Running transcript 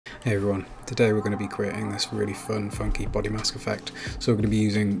Hey everyone, today we're going to be creating this really fun, funky body mask effect. So we're going to be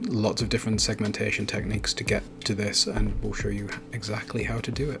using lots of different segmentation techniques to get to this, and we'll show you exactly how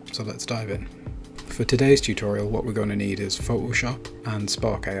to do it. So let's dive in. For today's tutorial, what we're going to need is Photoshop and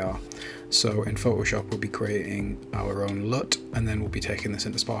Spark AR. So in Photoshop we'll be creating our own LUT, and then we'll be taking this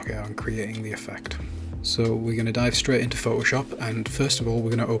into Spark AR and creating the effect. So we're going to dive straight into Photoshop, and first of all we're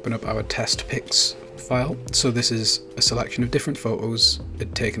going to open up our test pics file. So this is a selection of different photos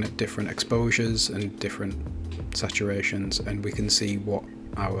taken at different exposures and different saturations, and we can see what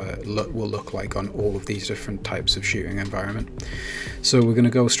our LUT will look like on all of these different types of shooting environment. So we're going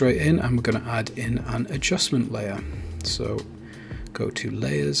to go straight in and we're going to add in an adjustment layer. So go to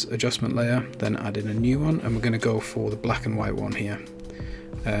layers, adjustment layer, then add in a new one, and we're going to go for the black and white one here.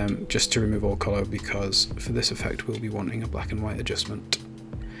 Just to remove all colour, because for this effect we'll be wanting a black and white adjustment.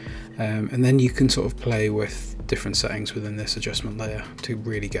 And then you can sort of play with different settings within this adjustment layer to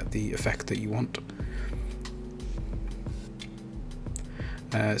really get the effect that you want.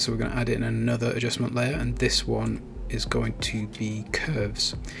 So we're going to add in another adjustment layer, and this one is going to be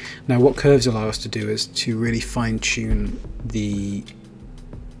curves. Now what curves allow us to do is to really fine-tune the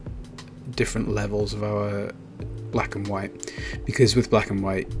different levels of our black and white, because with black and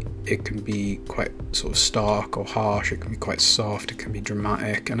white it can be quite sort of stark or harsh, it can be quite soft, it can be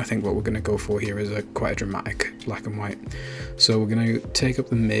dramatic, and I think what we're going to go for here is quite a dramatic black and white. So we're going to take up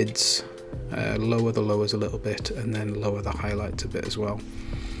the mids, lower the lowers a little bit, and then lower the highlights a bit as well,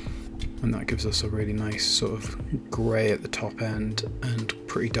 and that gives us a really nice sort of grey at the top end and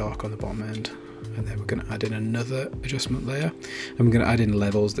pretty dark on the bottom end. And then we're going to add in another adjustment layer, and we're going to add in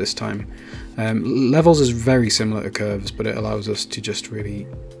levels this time. Levels is very similar to curves, but it allows us to just really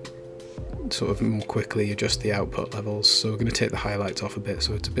sort of more quickly adjust the output levels. So we're going to take the highlights off a bit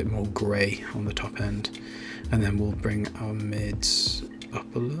so it's a bit more grey on the top end, and then we'll bring our mids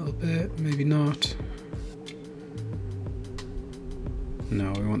up a little bit, maybe not.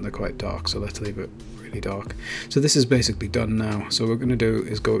 No, we want them quite dark, so let's leave it really dark. So this is basically done now. So what we're going to do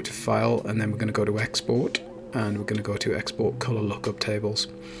is go to File, and then we're going to go to Export, and we're going to go to Export Color Lookup Tables.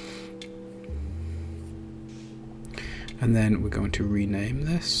 And then we're going to rename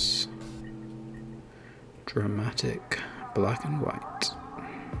this Dramatic Black and White.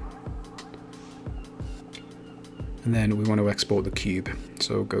 And then we want to export the cube.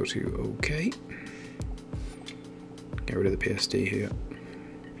 So go to OK. Get rid of the PSD here.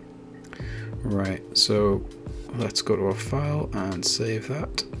 Right, so let's go to our file and save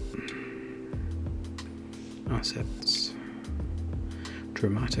that. Assets,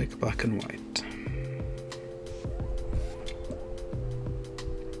 dramatic black and white.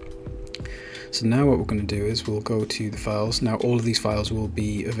 So now what we're going to do is we'll go to the files. Now all of these files will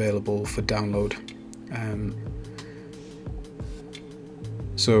be available for download.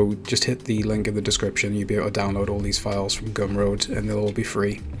 So just hit the link in the description, you'll be able to download all these files from Gumroad, and they'll all be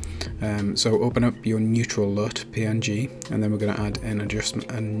free. So open up your neutral LUT PNG, and then we're going to add an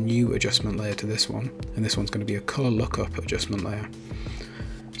a new adjustment layer to this one, and this one's going to be a color lookup adjustment layer.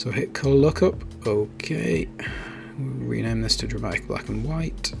 So hit color lookup, OK. We'll rename this to dramatic black and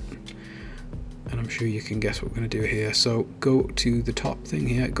white, and I'm sure you can guess what we're going to do here. So go to the top thing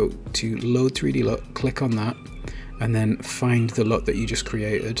here, go to load 3D LUT, click on that, and then find the LUT that you just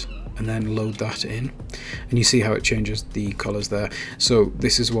created, and then load that in, and you see how it changes the colors there. So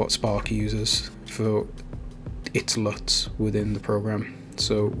this is what Spark uses for its LUTs within the program.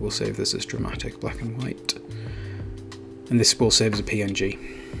 So we'll save this as dramatic black and white, and this will save as a PNG.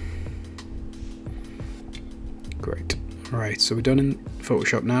 Great. Alright, so we're done in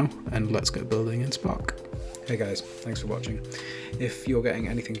Photoshop now, and let's get building in Spark. Hey guys, thanks for watching. If you're getting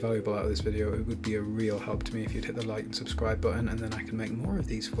anything valuable out of this video, it would be a real help to me if you'd hit the like and subscribe button, and then I can make more of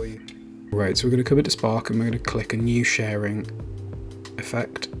these for you. Right, so we're going to come into Spark, and we're going to click a new sharing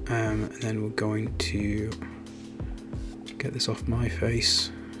effect, and then we're going to get this off my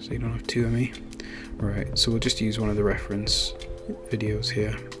face so you don't have two of me. Right, so we'll just use one of the reference videos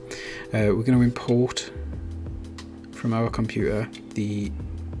here. We're going to import from our computer the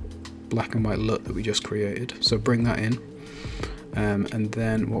black and white LUT that we just created, so bring that in, and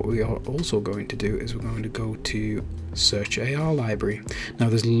then what we are also going to do is we're going to go to Search AR Library. Now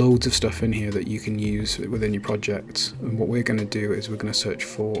there's loads of stuff in here that you can use within your projects, and what we're going to do is we're going to search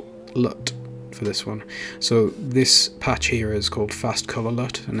for LUT for this one. So this patch here is called Fast Color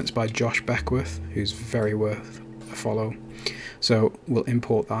LUT, and it's by Josh Beckwith, who's very worth a follow. So we'll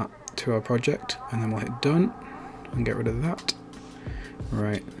import that to our project, and then we'll hit done and get rid of that.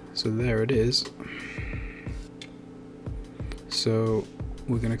 Right, so there it is. So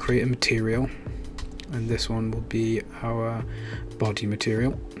we're going to create a material, and this one will be our body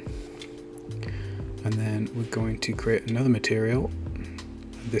material. And then we're going to create another material.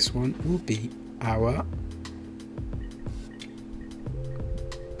 This one will be our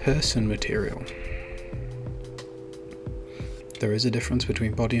person material. There is a difference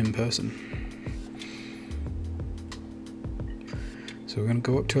between body and person. So we're going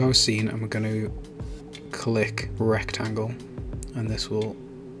to go up to our scene and we're going to click rectangle, and this will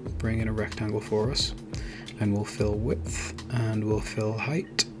bring in a rectangle for us, and we'll fill width and we'll fill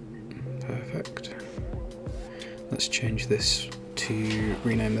height. Perfect. Let's change this to,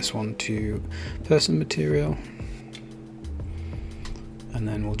 rename this one to person material, and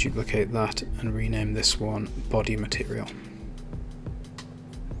then we'll duplicate that and rename this one body material.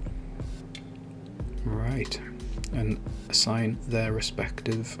 Right, and assign their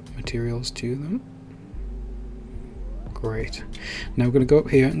respective materials to them. Great. Now we're going to go up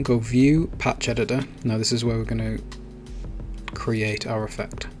here and go view patch editor. Now this is where we're going to create our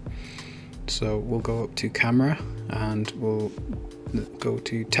effect. So we'll go up to camera and we'll go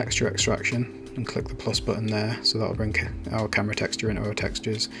to texture extraction and click the plus button there. So that'll bring our camera texture into our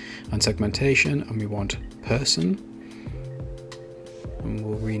textures, and segmentation, and we want person, and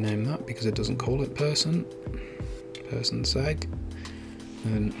we'll rename that because it doesn't call it person seg,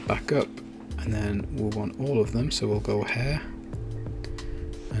 and then back up, and then we'll want all of them, so we'll go hair,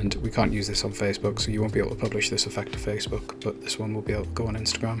 and we can't use this on Facebook, so you won't be able to publish this effect to Facebook, but this one will be able to go on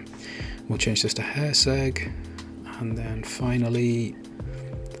Instagram. We'll change this to hair seg, and then finally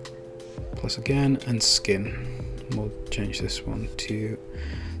plus again, and skin. We'll change this one to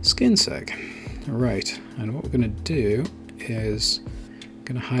skin seg. Right, and what we're going to do is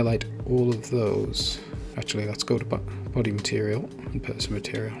going to highlight all of those. Actually, let's go to body material and person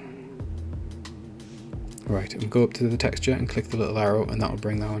material. Right, and go up to the texture and click the little arrow, and that will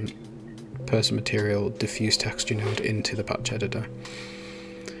bring down person material diffuse texture node into the patch editor.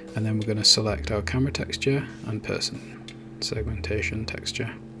 And then we're going to select our camera texture and person segmentation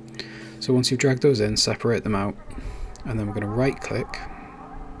texture. So once you've dragged those in, separate them out, and then we're going to right click.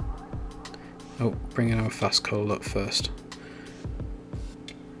 Oh, bring in our fast color LUT first.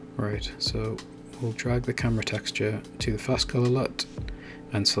 Right, so we'll drag the camera texture to the fast color LUT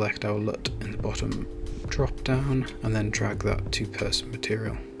and select our LUT in the bottom drop down, and then drag that to person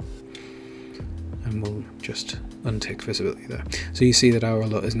material. And we'll just untick visibility there. So you see that our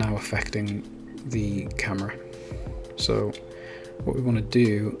LUT is now affecting the camera. So what we want to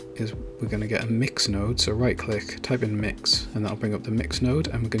do is we're going to get a mix node, so right click, type in mix, and that'll bring up the mix node,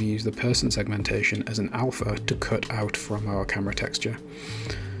 and we're going to use the person segmentation as an alpha to cut out from our camera texture.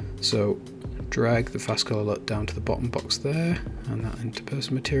 So drag the fast color LUT down to the bottom box there, and that into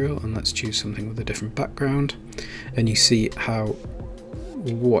person material, and let's choose something with a different background. And you see how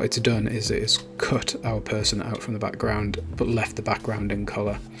what it's done is it has cut our person out from the background but left the background in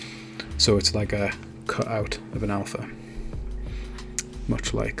color. So it's like a cutout of an alpha,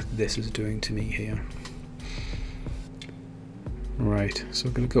 much like this is doing to me here. Right, so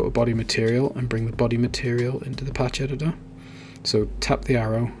we're going to go to body material and bring the body material into the patch editor. So tap the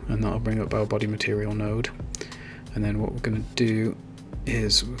arrow and that'll bring up our body material node. And then what we're going to do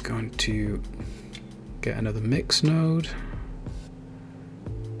is we're going to get another mix node.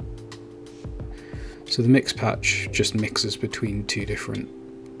 So the mix patch just mixes between two different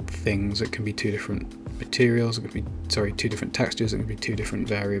things. It can be two different materials, it can be, sorry, two different textures, it can be two different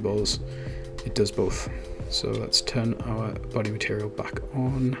variables. It does both. So let's turn our body material back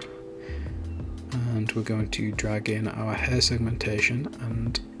on, and we're going to drag in our hair segmentation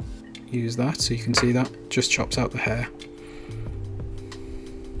and use that. So you can see that just chops out the hair.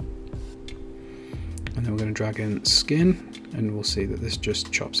 And then we're going to drag in skin, and we'll see that this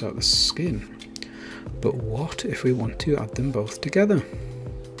just chops out the skin. But what if we want to add them both together?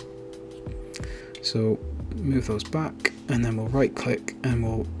 So move those back, and then we'll right click and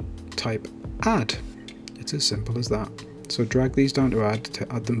we'll type add. It's as simple as that. So drag these down to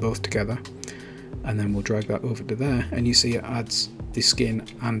add them both together, and then we'll drag that over to there, and you see it adds the skin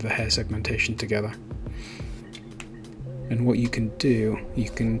and the hair segmentation together. And what you can do, you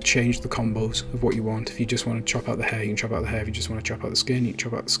can change the combos of what you want. If you just want to chop out the hair, you can chop out the hair. If you just want to chop out the skin, you can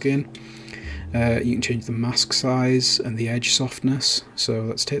chop out the skin. You can change the mask size and the edge softness. So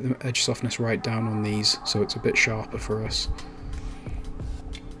let's take the edge softness right down on these so it's a bit sharper for us.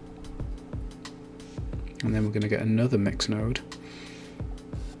 And then we're going to get another mix node,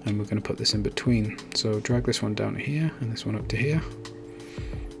 and we're going to put this in between. So drag this one down to here and this one up to here.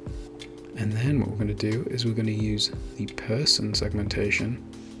 And then what we're going to do is we're going to use the person segmentation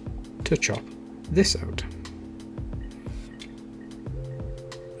to chop this out.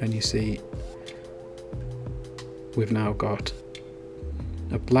 And you see we've now got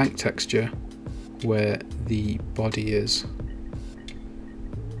a blank texture where the body is,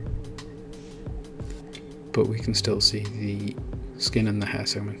 but we can still see the skin and the hair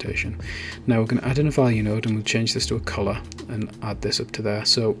segmentation. Now we're going to add in a value node and we'll change this to a color and add this up to there.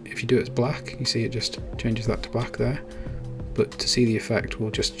 So if you do it as black, you see it just changes that to black there, but to see the effect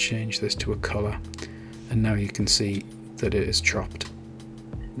we'll just change this to a color, and now you can see that it is chopped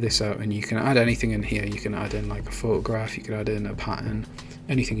this out. And you can add anything in here. You can add in like a photograph, you can add in a pattern,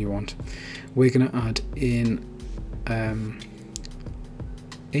 anything you want. We're going to add in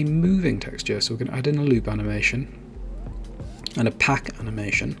a moving texture, so we're going to add in a loop animation and a pack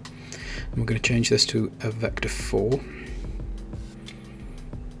animation, and we're going to change this to a vector 4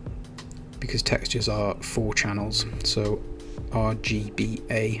 because textures are 4 channels, so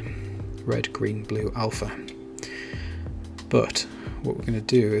RGBA, red, green, blue, alpha. But what we're going to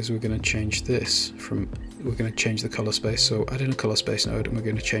do is we're going to change this from, we're going to change the color space, so add in a color space node, and we're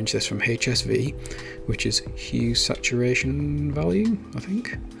going to change this from HSV, which is hue saturation value, I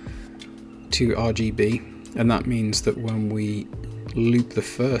think, to RGB. And that means that when we loop the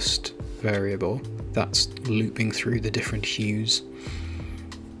first variable, that's looping through the different hues.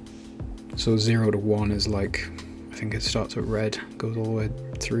 So 0 to 1 is like, I think it starts at red, goes all the way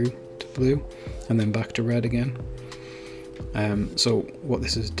through to blue, and then back to red again. So what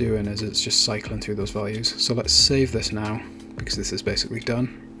this is doing is it's just cycling through those values. So let's save this now, because this is basically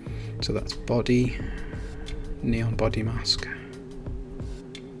done. So that's body, neon body mask.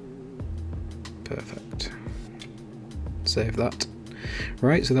 Perfect. Save that.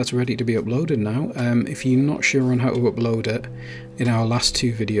 Right, so that's ready to be uploaded now. If you're not sure on how to upload it, in our last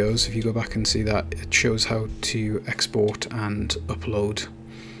 2 videos, if you go back and see that, it shows how to export and upload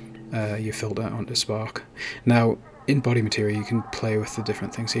your filter onto Spark. Now, in body material, you can play with the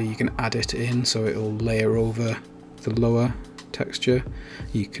different things here. You can add it in, so it'll layer over the lower texture.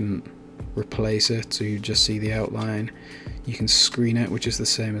 You can replace it, so you just see the outline. You can screen it, which is the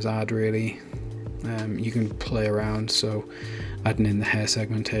same as add, really. You can play around, so adding in the hair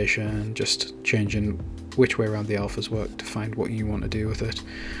segmentation, just changing which way around the alphas work to find what you want to do with it.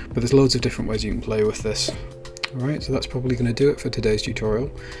 But there's loads of different ways you can play with this. Alright, so that's probably going to do it for today's tutorial.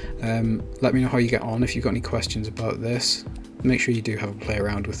 Let me know how you get on. If you've got any questions about this, make sure you do have a play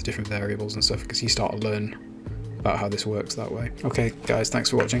around with different variables and stuff, because you start to learn about how this works that way. Okay guys, thanks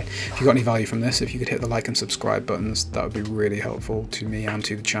for watching. If you got any value from this, if you could hit the like and subscribe buttons, that would be really helpful to me and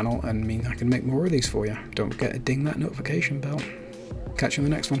to the channel, and mean I can make more of these for you. Don't forget to ding that notification bell. Catch you in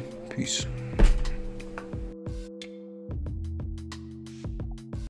the next one. Peace.